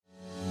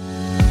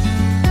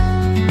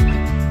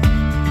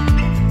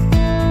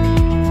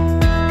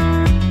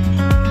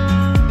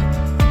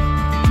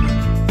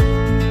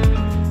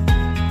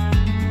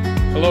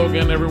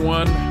again,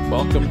 everyone.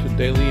 Welcome to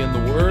Daily in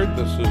the Word.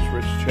 This is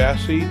Rich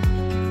Chassie.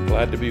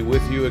 Glad to be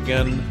with you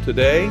again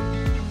today.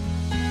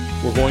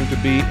 We're going to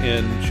be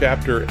in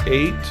chapter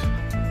 8,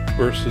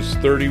 verses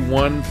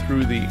 31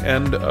 through the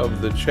end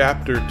of the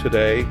chapter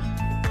today,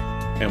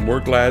 and we're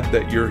glad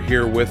that you're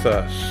here with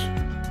us.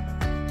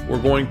 We're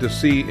going to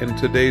see in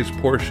today's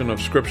portion of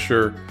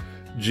Scripture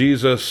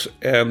Jesus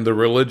and the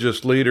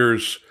religious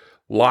leaders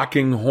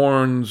locking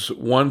horns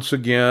once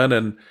again,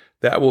 and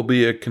that will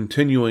be a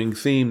continuing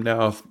theme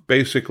now,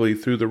 basically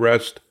through the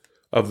rest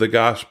of the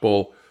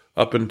gospel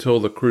up until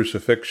the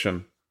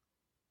crucifixion.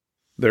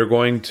 They're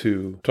going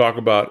to talk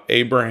about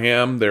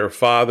Abraham, their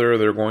father.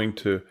 They're going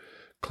to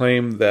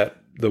claim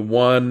that the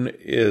one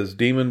is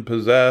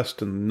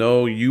demon-possessed, and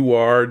no, you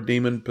are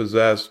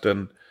demon-possessed,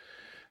 and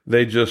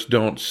they just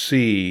don't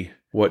see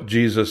what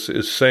Jesus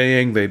is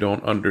saying. They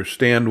don't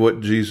understand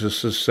what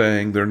Jesus is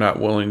saying. They're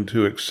not willing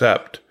to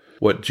accept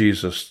what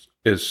Jesus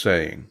is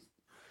saying.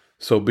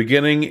 So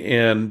beginning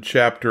in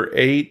chapter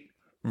 8,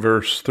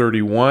 verse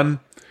 31,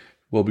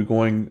 we'll be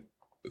going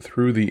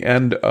through the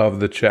end of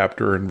the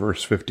chapter in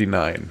verse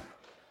 59.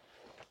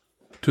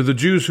 To the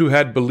Jews who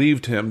had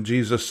believed him,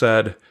 Jesus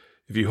said,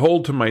 "If you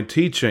hold to my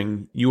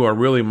teaching, you are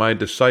really my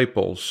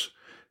disciples.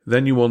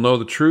 Then you will know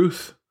the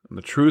truth, and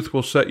the truth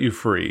will set you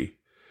free."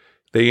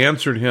 They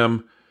answered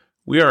him,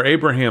 "We are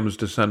Abraham's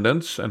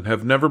descendants and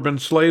have never been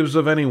slaves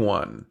of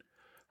anyone.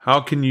 How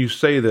can you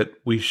say that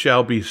we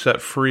shall be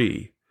set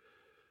free?"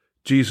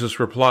 Jesus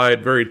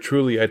replied, "Very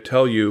truly I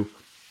tell you,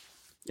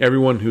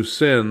 everyone who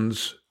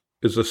sins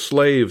is a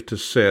slave to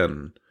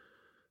sin.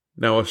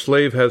 Now a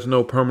slave has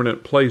no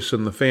permanent place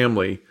in the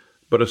family,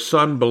 but a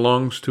son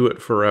belongs to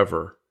it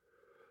forever.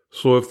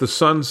 So if the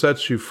Son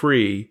sets you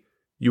free,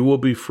 you will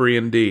be free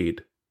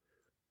indeed.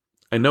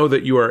 I know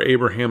that you are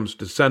Abraham's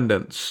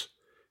descendants,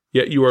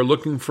 yet you are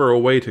looking for a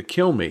way to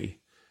kill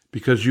me,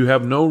 because you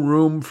have no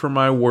room for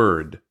my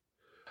word.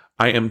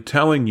 I am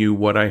telling you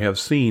what I have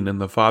seen in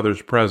the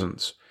Father's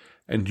presence,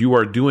 and you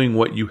are doing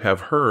what you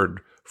have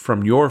heard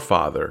from your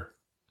father."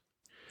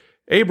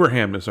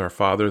 "Abraham is our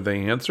father,"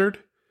 they answered.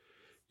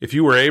 "If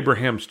you were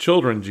Abraham's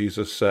children,"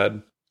 Jesus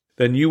said,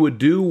 "then you would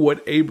do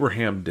what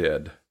Abraham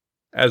did.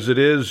 As it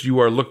is, you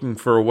are looking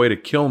for a way to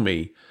kill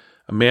me,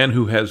 a man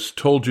who has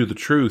told you the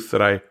truth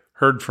that I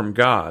heard from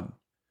God.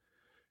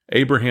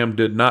 Abraham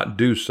did not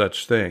do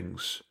such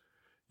things.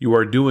 You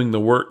are doing the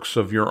works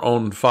of your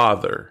own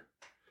father."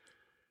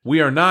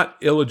 "We are not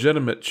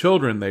illegitimate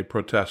children," they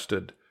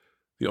protested.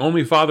 "The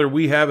only father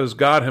we have is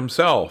God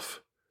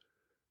himself."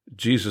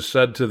 Jesus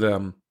said to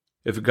them,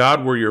 "If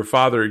God were your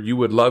father, you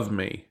would love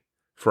me,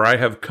 for I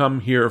have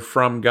come here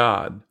from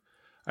God.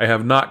 I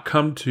have not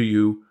come to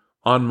you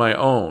on my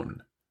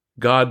own.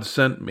 God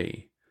sent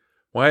me.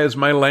 Why is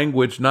my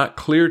language not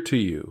clear to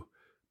you?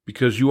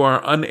 Because you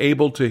are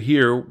unable to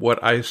hear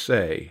what I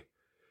say.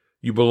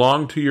 You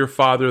belong to your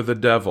father, the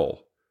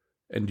devil,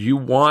 and you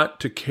want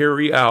to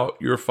carry out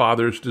your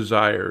father's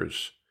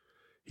desires.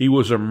 He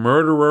was a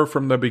murderer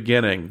from the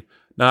beginning,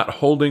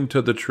 not holding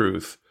to the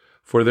truth,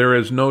 for there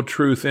is no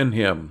truth in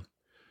him.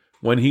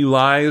 When he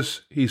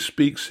lies, he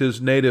speaks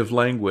his native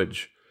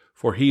language,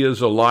 for he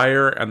is a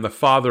liar and the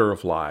father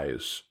of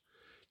lies.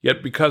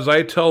 Yet because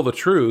I tell the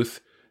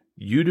truth,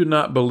 you do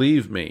not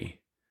believe me.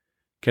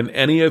 Can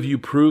any of you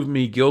prove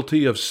me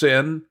guilty of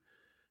sin?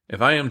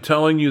 If I am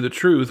telling you the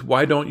truth,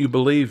 why don't you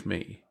believe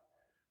me?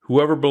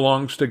 Whoever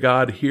belongs to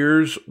God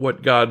hears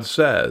what God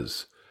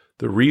says.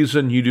 The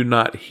reason you do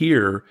not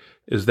hear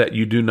is that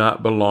you do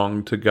not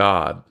belong to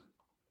God."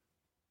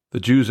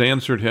 The Jews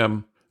answered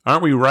him,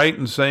 "Aren't we right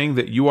in saying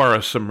that you are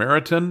a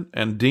Samaritan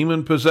and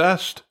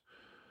demon-possessed?"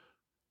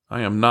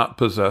 "I am not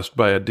possessed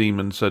by a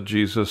demon," said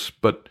Jesus,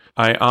 "but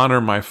I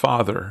honor my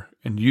Father,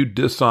 and you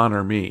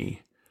dishonor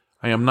me.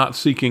 I am not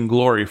seeking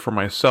glory for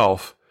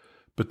myself,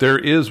 but there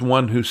is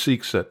one who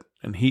seeks it,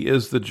 and he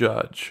is the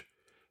judge.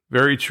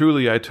 Very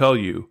truly I tell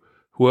you,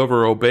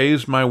 whoever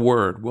obeys my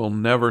word will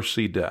never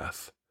see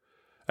death."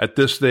 At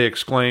this they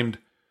exclaimed,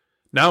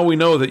 "Now we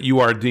know that you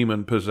are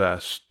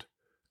demon-possessed.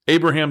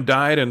 Abraham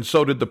died, and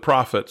so did the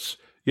prophets,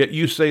 yet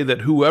you say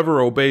that whoever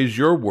obeys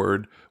your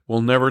word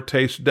will never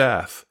taste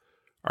death.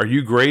 Are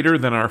you greater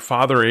than our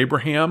father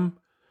Abraham?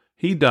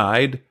 He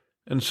died,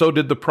 and so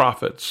did the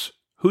prophets.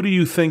 Who do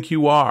you think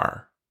you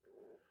are?"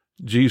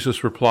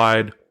 Jesus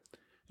replied,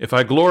 "If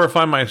I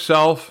glorify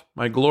myself,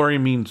 my glory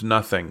means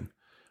nothing.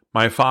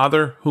 My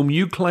Father, whom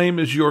you claim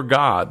is your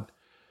God,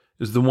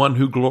 is the one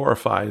who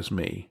glorifies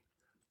me.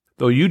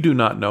 Though you do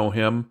not know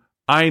him,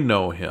 I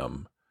know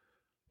him.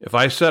 If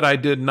I said I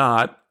did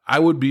not, I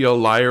would be a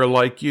liar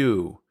like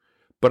you.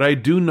 But I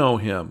do know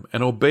him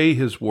and obey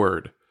his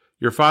word.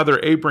 Your father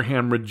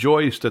Abraham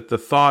rejoiced at the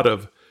thought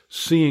of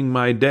seeing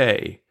my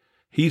day.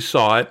 He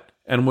saw it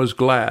and was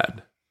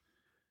glad."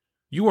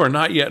 "You are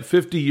not yet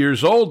 50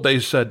 years old," they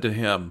said to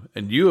him,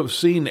 "and you have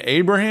seen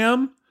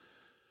Abraham?"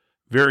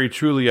 "Very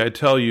truly I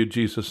tell you,"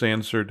 Jesus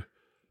answered,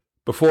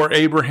 "before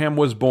Abraham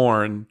was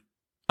born,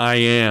 I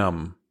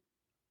am."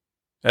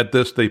 At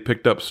this they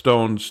picked up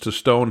stones to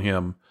stone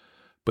him,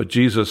 but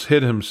Jesus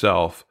hid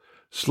himself,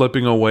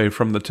 slipping away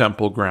from the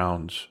temple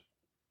grounds.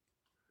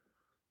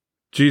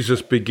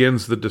 Jesus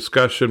begins the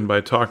discussion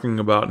by talking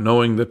about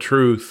knowing the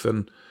truth,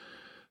 and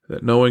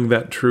that knowing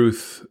that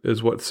truth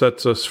is what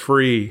sets us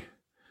free.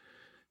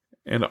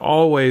 And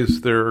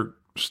always they're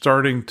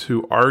starting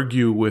to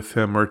argue with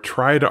him or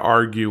try to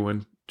argue,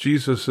 and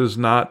Jesus is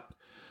not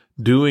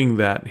doing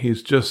that.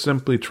 He's just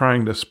simply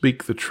trying to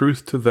speak the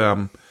truth to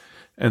them,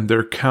 and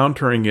they're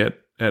countering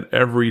it at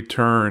every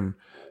turn.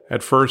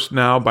 At first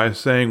now by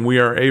saying, we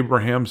are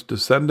Abraham's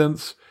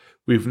descendants.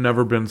 We've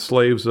never been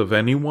slaves of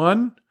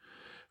anyone,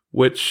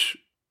 which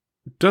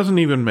doesn't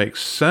even make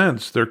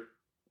sense.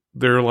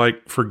 They're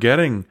like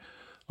forgetting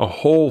a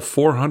whole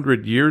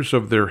 400 years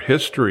of their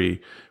history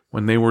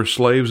when they were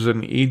slaves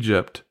in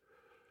Egypt.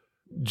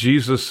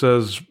 Jesus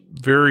says,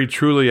 very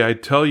truly, I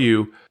tell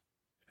you,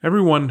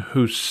 everyone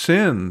who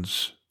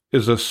sins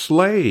is a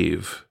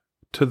slave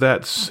to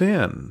that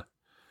sin.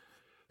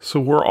 So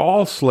we're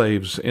all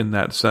slaves in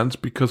that sense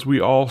because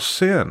we all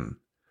sin.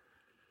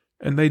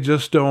 And they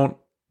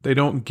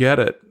don't get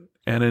it.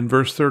 And in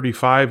verse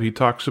 35, he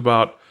talks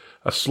about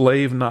a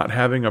slave not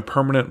having a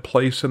permanent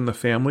place in the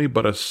family,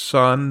 but a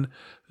son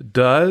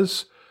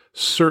does.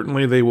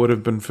 Certainly they would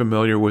have been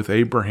familiar with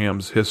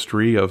Abraham's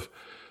history of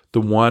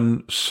the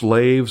one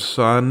slave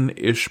son,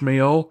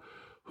 Ishmael,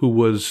 who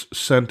was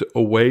sent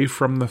away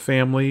from the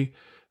family,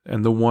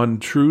 and the one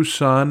true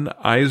son,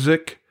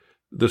 Isaac,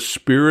 the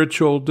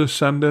spiritual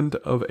descendant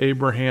of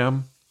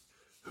Abraham,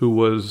 who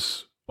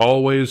was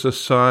always a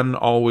son,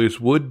 always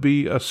would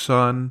be a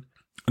son.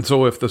 And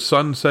so if the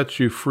Son sets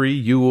you free,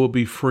 you will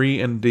be free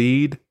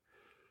indeed.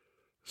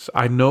 So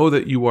I know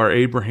that you are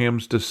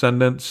Abraham's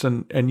descendants,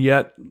 and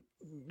yet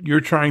you're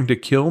trying to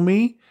kill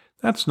me?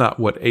 That's not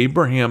what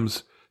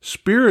Abraham's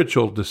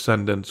spiritual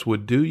descendants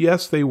would do.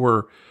 Yes, they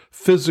were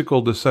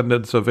physical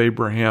descendants of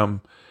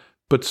Abraham,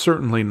 but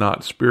certainly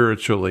not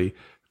spiritually.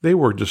 They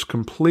were just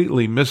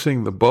completely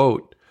missing the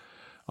boat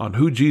on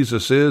who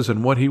Jesus is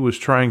and what he was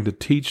trying to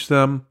teach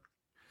them.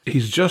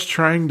 He's just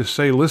trying to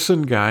say,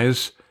 listen,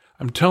 guys,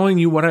 I'm telling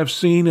you what I've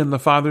seen in the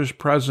Father's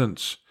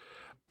presence.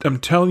 I'm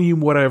telling you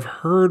what I've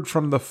heard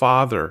from the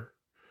Father.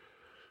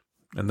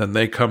 And then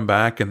they come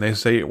back and they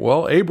say,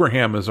 well,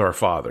 Abraham is our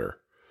father.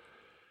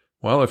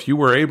 Well, if you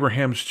were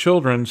Abraham's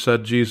children,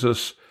 said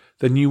Jesus,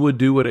 then you would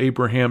do what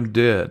Abraham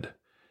did.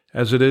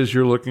 As it is,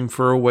 you're looking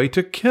for a way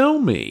to kill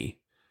me.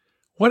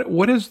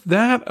 What is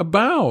that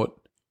about?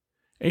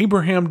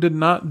 Abraham did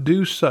not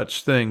do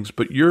such things,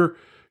 but you're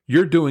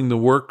doing the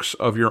works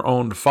of your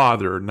own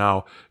father.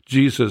 Now,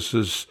 Jesus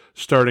is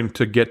starting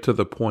to get to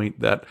the point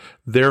that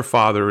their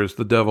father is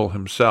the devil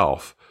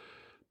himself.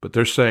 But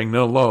they're saying,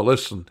 no,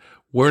 listen,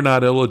 we're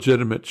not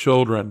illegitimate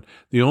children.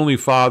 The only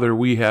father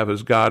we have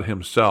is God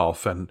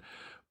himself. And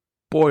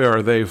boy,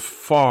 are they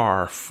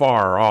far,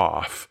 far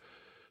off.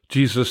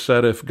 Jesus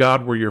said, if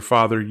God were your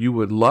father, you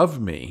would love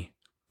me.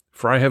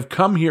 For I have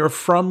come here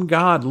from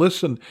God.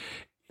 Listen,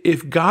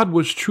 if God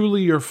was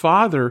truly your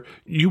father,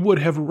 you would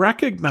have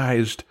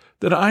recognized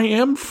that I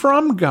am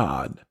from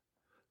God,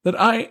 that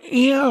I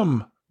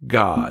am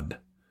God.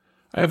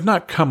 I have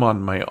not come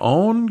on my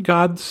own.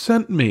 God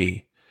sent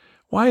me.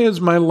 Why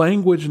is my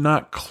language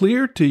not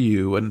clear to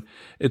you? And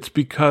it's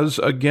because,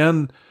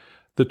 again,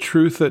 the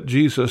truth that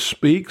Jesus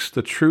speaks,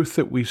 the truth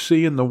that we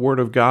see in the Word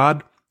of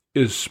God,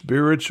 is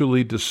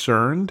spiritually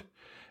discerned.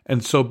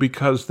 And so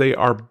because they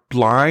are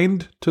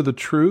blind to the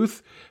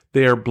truth,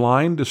 they are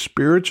blind to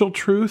spiritual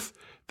truth,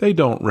 they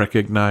don't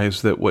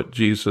recognize that what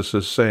Jesus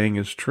is saying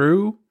is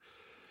true.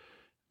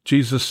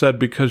 Jesus said,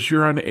 because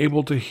you're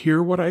unable to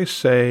hear what I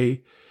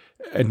say,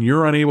 and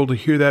you're unable to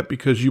hear that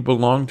because you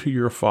belong to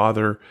your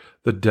father,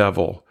 the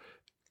devil.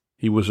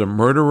 He was a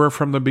murderer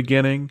from the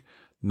beginning,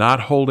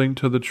 not holding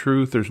to the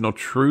truth. There's no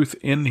truth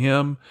in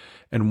him.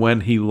 And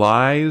when he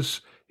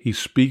lies, he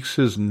speaks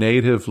his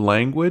native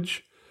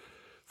language,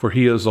 for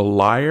he is a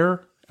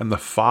liar and the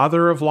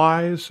father of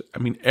lies. I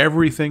mean,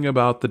 everything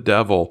about the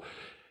devil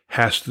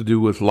has to do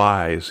with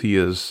lies. He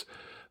is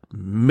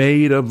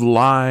made of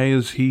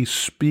lies. He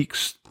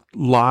speaks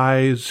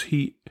lies.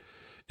 He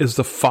is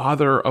the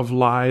father of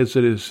lies.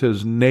 It is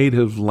his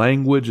native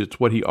language. It's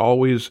what he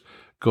always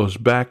goes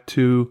back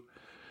to.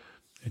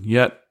 And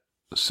yet,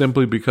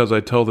 simply because I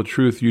tell the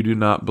truth, you do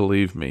not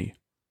believe me.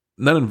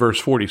 And then in verse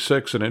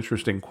 46, an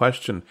interesting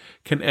question.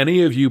 Can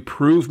any of you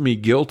prove me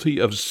guilty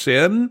of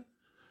sin?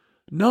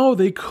 No,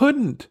 they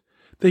couldn't.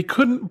 They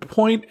couldn't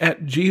point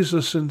at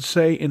Jesus and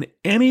say in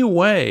any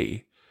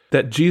way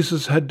that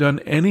Jesus had done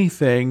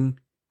anything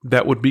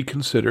that would be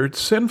considered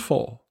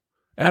sinful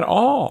at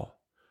all.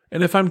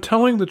 And if I'm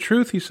telling the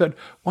truth, he said,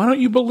 why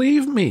don't you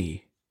believe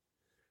me?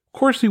 Of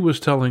course he was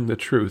telling the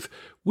truth.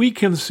 We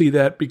can see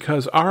that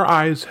because our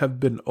eyes have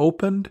been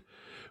opened.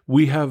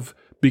 We have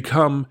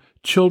become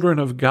children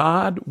of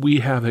God. We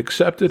have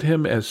accepted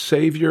him as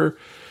Savior.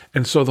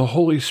 And so the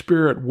Holy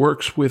Spirit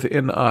works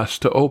within us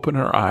to open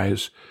our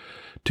eyes,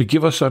 to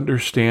give us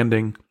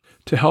understanding,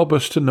 to help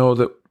us to know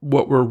that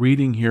what we're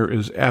reading here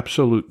is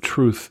absolute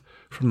truth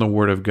from the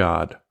Word of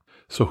God.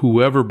 So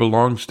whoever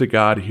belongs to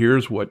God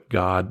hears what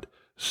God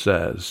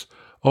says.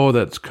 Oh,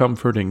 that's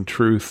comforting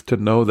truth to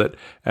know that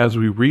as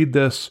we read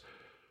this,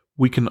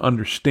 we can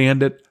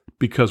understand it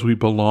because we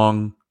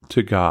belong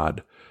to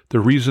God. The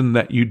reason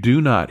that you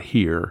do not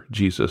hear,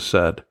 Jesus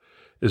said,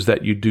 is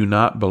that you do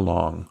not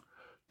belong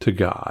to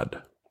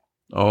God.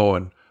 Oh,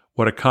 and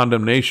what a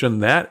condemnation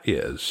that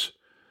is.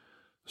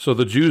 So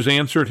the Jews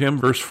answered him,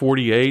 verse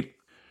 48,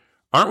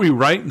 "Aren't we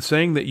right in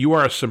saying that you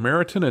are a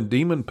Samaritan and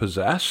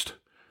demon-possessed?"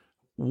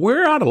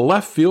 Where out of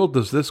left field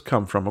does this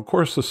come from? Of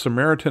course, the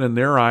Samaritan in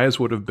their eyes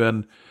would have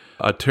been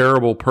a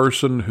terrible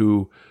person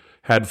who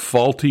had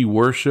faulty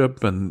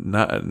worship, and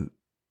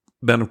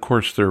then, of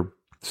course, they're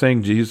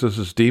saying Jesus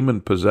is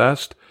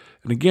demon-possessed.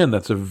 And again,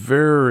 that's a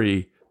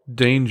very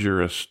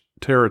dangerous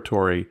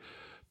territory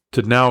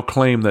to now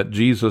claim that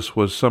Jesus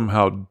was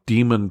somehow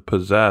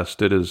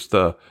demon-possessed. It is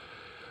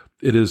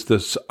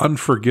this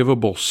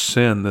unforgivable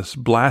sin, this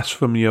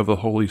blasphemy of the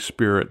Holy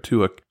Spirit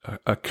to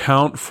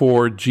account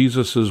for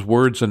Jesus'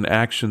 words and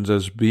actions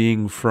as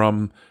being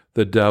from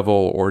the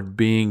devil or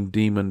being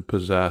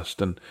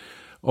demon-possessed. And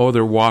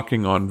they're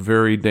walking on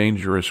very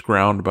dangerous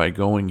ground by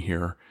going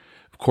here.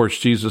 Of course,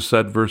 Jesus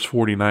said, verse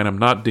 49, "I'm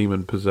not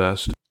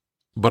demon-possessed,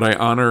 but I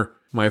honor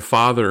my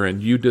Father,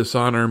 and you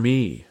dishonor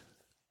me."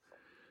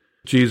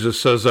 Jesus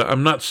says,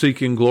 "I'm not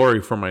seeking glory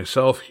for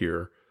myself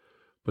here,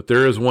 but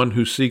there is one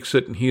who seeks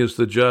it, and he is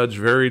the judge.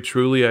 Very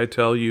truly, I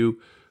tell you,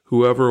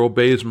 whoever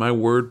obeys my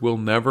word will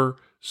never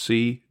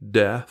see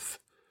death."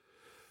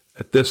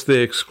 At this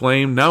they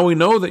exclaimed, "Now we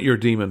know that you're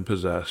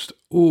demon-possessed."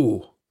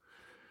 Ooh,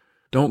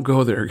 don't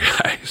go there,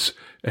 guys.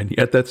 And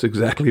yet that's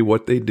exactly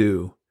what they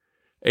do.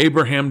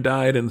 "Abraham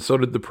died, and so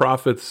did the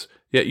prophets,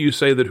 yet you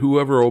say that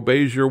whoever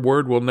obeys your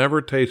word will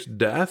never taste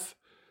death?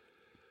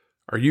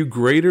 Are you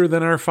greater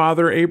than our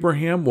father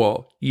Abraham?"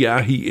 Well,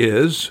 yeah, he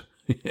is.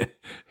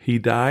 He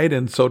died,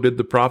 and so did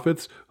the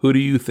prophets. Who do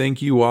you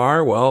think you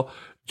are? Well,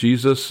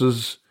 Jesus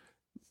is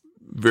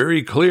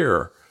very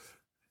clear.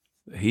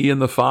 He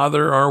and the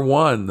Father are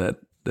one, that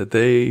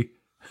they,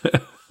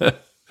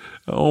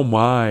 oh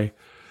my,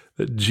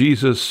 that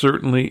Jesus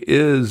certainly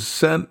is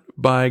sent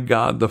by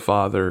God the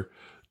Father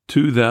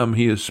to them.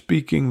 He is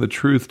speaking the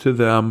truth to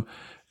them,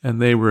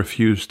 and they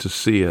refuse to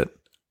see it.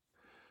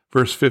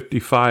 Verse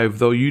 55,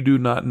 "Though you do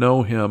not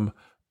know him,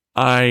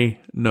 I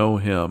know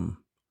him.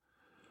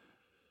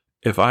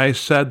 If I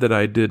said that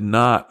I did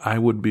not, I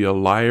would be a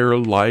liar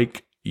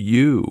like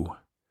you.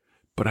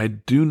 But I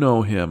do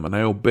know him, and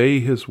I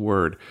obey his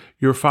word.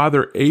 Your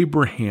father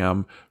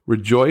Abraham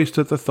rejoiced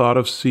at the thought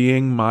of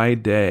seeing my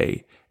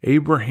day."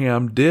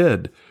 Abraham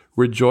did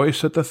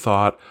rejoice at the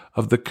thought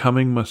of the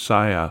coming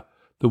Messiah,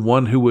 the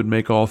one who would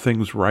make all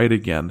things right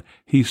again.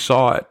 He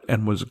saw it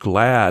and was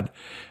glad.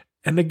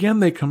 And again,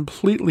 they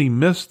completely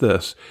missed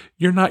this.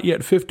 You're not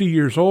yet 50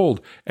 years old,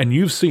 and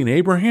you've seen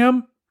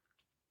Abraham?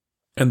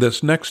 And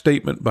this next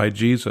statement by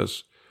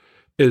Jesus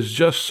is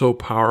just so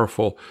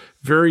powerful.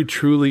 "Very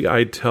truly,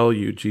 I tell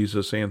you,"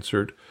 Jesus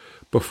answered,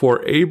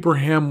 "before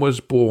Abraham was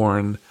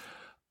born,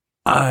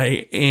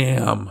 I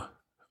am."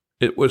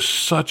 It was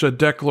such a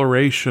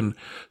declaration,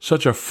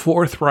 such a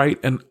forthright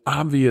and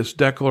obvious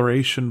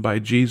declaration by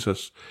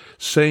Jesus,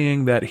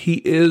 saying that he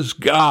is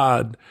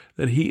God,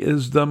 that he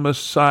is the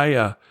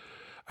Messiah.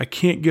 I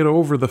can't get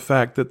over the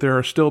fact that there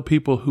are still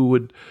people who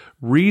would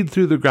read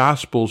through the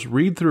Gospels,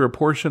 read through a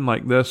portion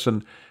like this,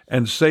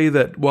 and say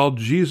that, well,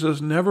 Jesus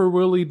never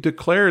really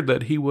declared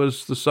that he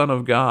was the Son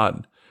of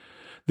God.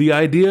 The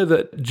idea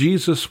that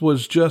Jesus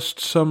was just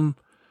some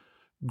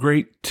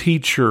great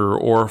teacher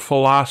or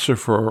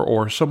philosopher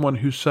or someone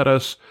who set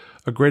us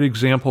a great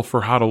example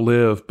for how to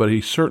live, but he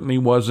certainly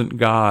wasn't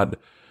God.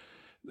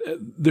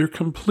 They're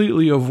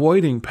completely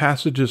avoiding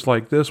passages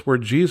like this where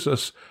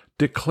Jesus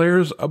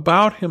declares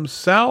about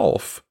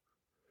himself.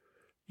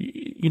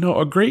 You know,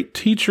 a great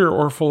teacher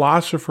or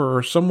philosopher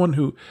or someone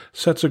who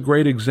sets a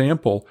great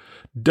example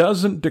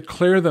doesn't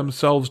declare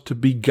themselves to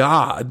be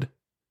God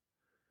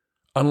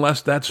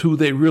unless that's who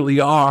they really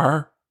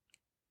are.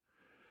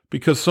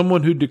 Because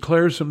someone who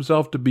declares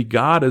himself to be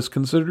God is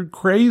considered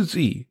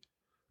crazy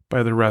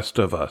by the rest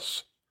of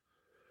us.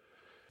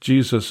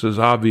 Jesus is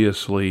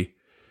obviously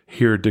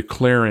here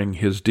declaring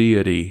his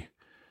deity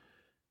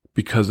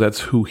because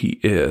that's who he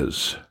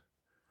is.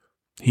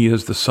 He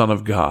is the Son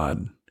of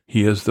God.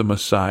 He is the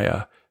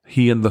Messiah.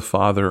 He and the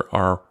Father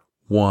are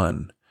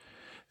one.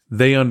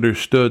 They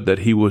understood that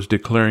he was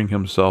declaring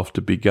himself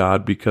to be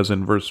God because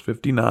in verse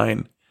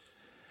 59,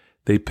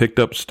 they picked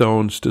up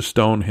stones to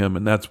stone him,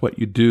 and that's what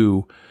you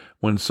do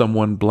when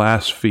someone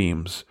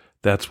blasphemes.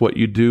 That's what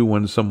you do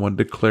when someone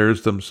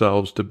declares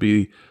themselves to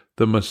be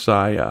the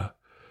Messiah.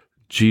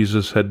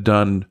 Jesus had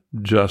done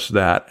just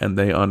that, and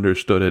they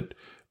understood it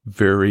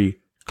very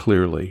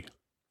clearly.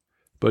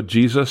 But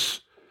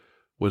Jesus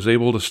was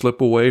able to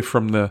slip away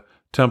from the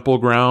temple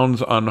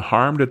grounds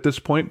unharmed at this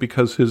point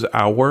because his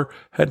hour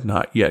had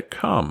not yet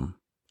come.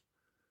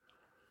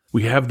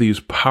 We have these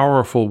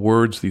powerful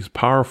words, these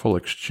powerful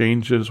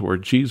exchanges where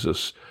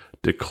Jesus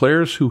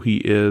declares who he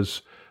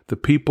is. The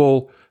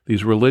people,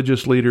 these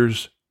religious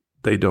leaders,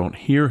 they don't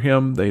hear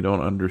him, they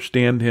don't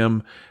understand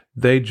him,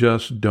 they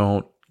just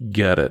don't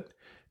get it.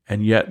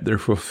 and yet they're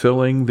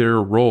fulfilling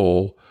their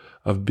role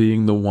of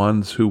being the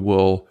ones who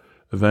will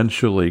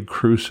eventually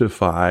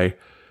crucify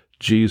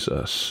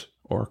Jesus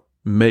or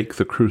make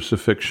the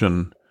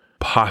crucifixion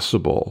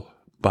possible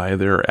by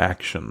their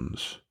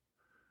actions.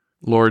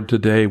 Lord,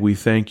 today we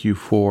thank you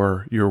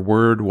for your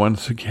word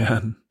once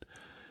again.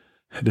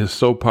 It is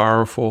so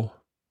powerful.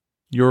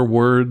 Your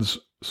words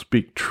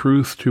speak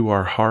truth to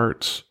our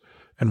hearts,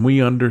 and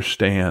we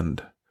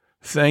understand.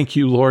 Thank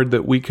you, Lord,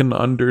 that we can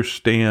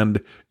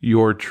understand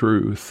your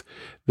truth,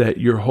 that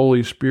your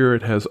Holy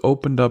Spirit has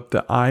opened up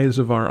the eyes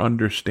of our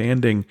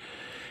understanding.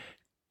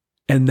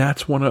 And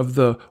that's one of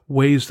the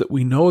ways that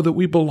we know that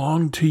we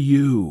belong to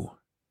you.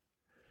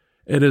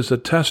 It is a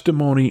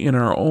testimony in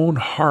our own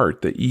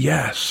heart that,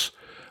 yes,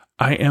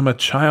 I am a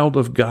child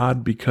of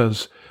God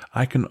because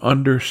I can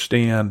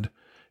understand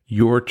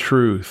your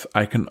truth.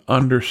 I can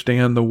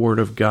understand the Word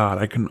of God.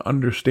 I can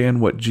understand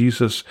what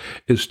Jesus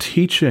is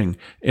teaching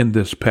in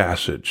this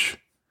passage.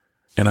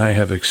 And I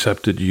have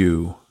accepted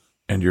you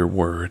and your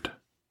Word.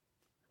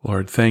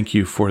 Lord, thank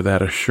you for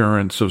that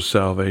assurance of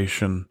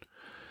salvation.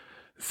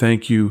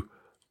 Thank you,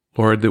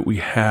 Lord, that we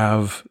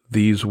have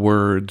these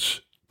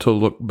words to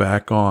look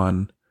back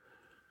on.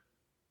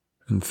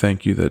 And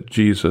thank you that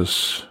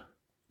Jesus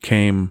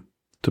came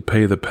to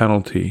pay the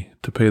penalty,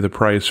 to pay the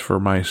price for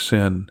my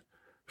sin,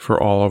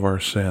 for all of our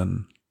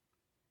sin.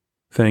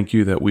 Thank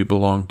you that we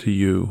belong to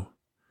you,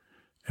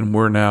 and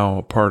we're now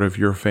a part of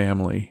your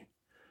family.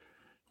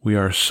 We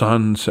are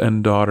sons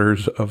and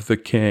daughters of the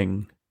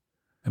King,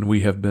 and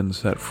we have been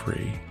set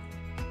free.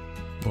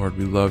 Lord,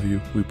 we love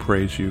you, we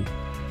praise you.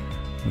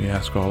 We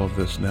ask all of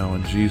this now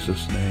in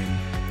Jesus' name.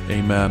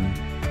 Amen.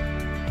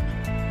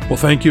 Well,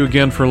 thank you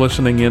again for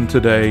listening in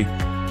today.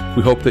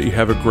 We hope that you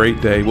have a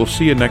great day. We'll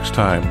see you next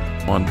time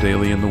on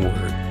Daily in the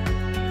Word.